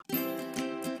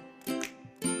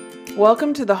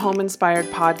Welcome to the Home Inspired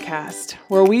Podcast,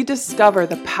 where we discover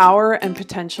the power and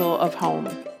potential of home.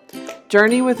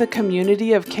 Journey with a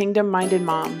community of kingdom-minded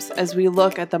moms as we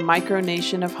look at the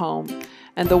micronation of home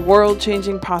and the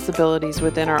world-changing possibilities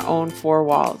within our own four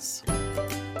walls.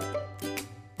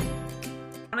 I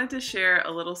wanted to share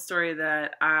a little story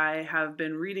that I have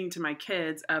been reading to my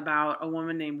kids about a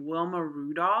woman named Wilma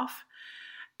Rudolph.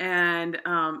 And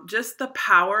just the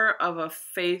power of a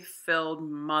faith-filled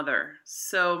mother.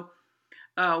 So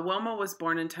Wilma was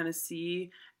born in Tennessee,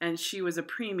 and she was a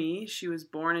preemie. She was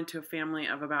born into a family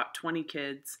of about 20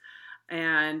 kids.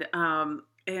 And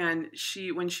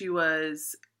she, when she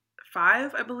was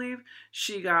 5, I believe,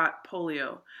 she got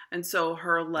polio. And so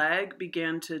her leg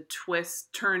began to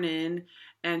turn in,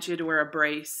 and she had to wear a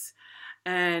brace.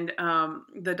 And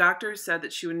the doctor said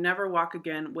that she would never walk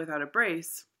again without a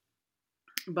brace.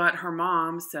 But her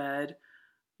mom said,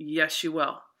 yes, she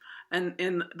will. And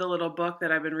in the little book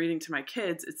that I've been reading to my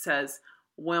kids, it says,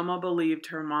 Wilma believed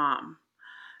her mom.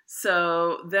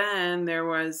 So then there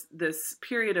was this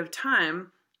period of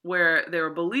time where they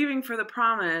were believing for the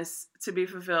promise to be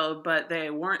fulfilled, but they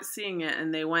weren't seeing it.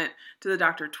 And they went to the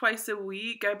doctor twice a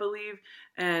week, I believe.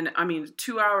 And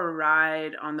 2-hour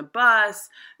ride on the bus.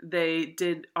 They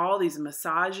did all these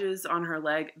massages on her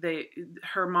leg.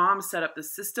 Her mom set up the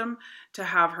system to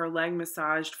have her leg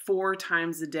massaged 4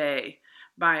 times a day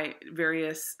by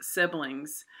various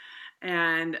siblings.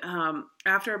 And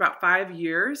after about 5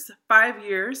 years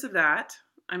of that,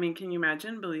 can you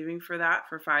imagine believing for that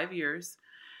for 5 years?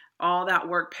 All that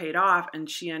work paid off, and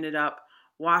she ended up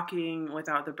walking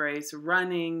without the brace,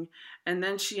 running, and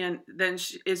then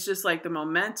it's just like the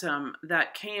momentum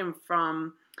that came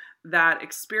from that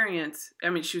experience.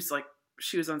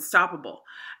 She was unstoppable,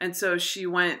 and so she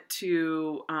went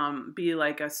to be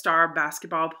like a star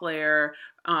basketball player.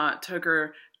 Took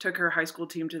her high school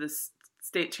team to the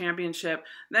state championship.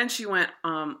 Then she went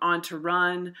on to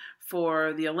run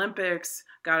for the Olympics,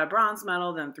 got a bronze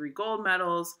medal, then 3 gold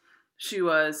medals. She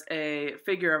was a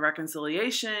figure of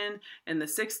reconciliation in the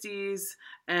 60s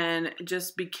and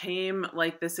just became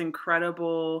like this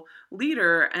incredible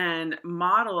leader and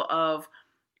model of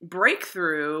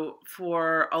breakthrough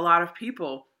for a lot of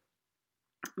people.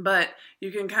 But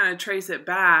you can kind of trace it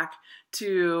back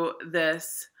to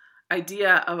this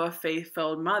idea of a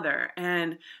faith-filled mother.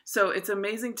 And so it's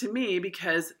amazing to me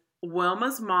because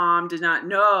Wilma's mom did not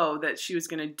know that she was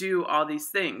going to do all these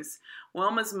things.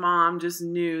 Wilma's mom just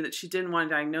knew that she didn't want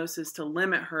a diagnosis to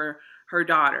limit her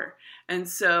daughter. And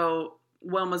so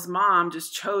Wilma's mom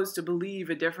just chose to believe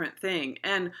a different thing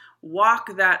and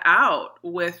walk that out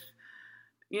with,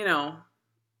 through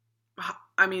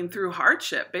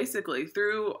hardship, basically,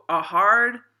 through a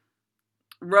hard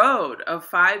road of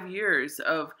 5 years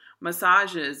of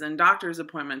massages and doctor's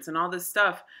appointments and all this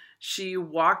stuff. She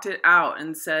walked it out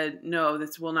and said, no,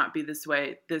 this will not be this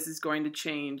way. This is going to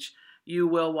change. You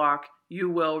will walk, you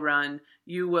will run,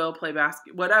 you will play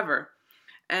basketball, whatever.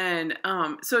 And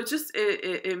so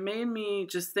it made me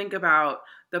just think about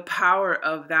the power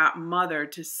of that mother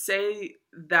to say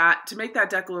that, to make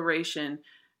that declaration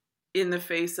in the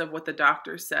face of what the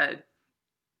doctor said.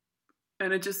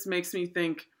 And it just makes me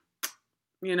think,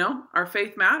 our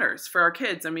faith matters for our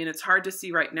kids. It's hard to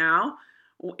see right now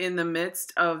in the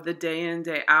midst of the day in,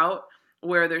 day out,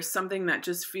 where there's something that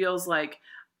just feels like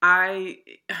I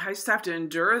just have to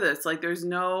endure this. Like there's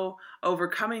no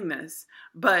overcoming this.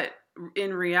 But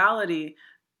in reality,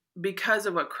 because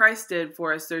of what Christ did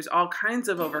for us, there's all kinds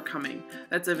of overcoming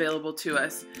that's available to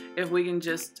us if we can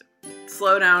just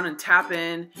slow down and tap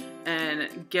in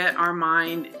and get our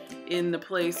mind in the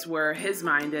place where His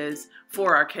mind is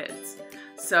for our kids.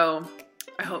 So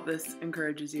I hope this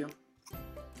encourages you.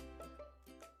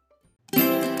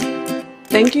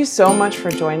 Thank you so much for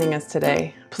joining us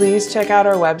today. Please check out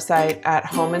our website at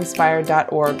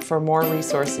homeinspired.org for more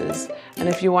resources. And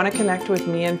if you want to connect with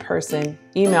me in person,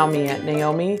 email me at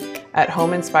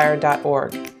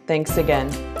naomi@homeinspired.org. Thanks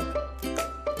again.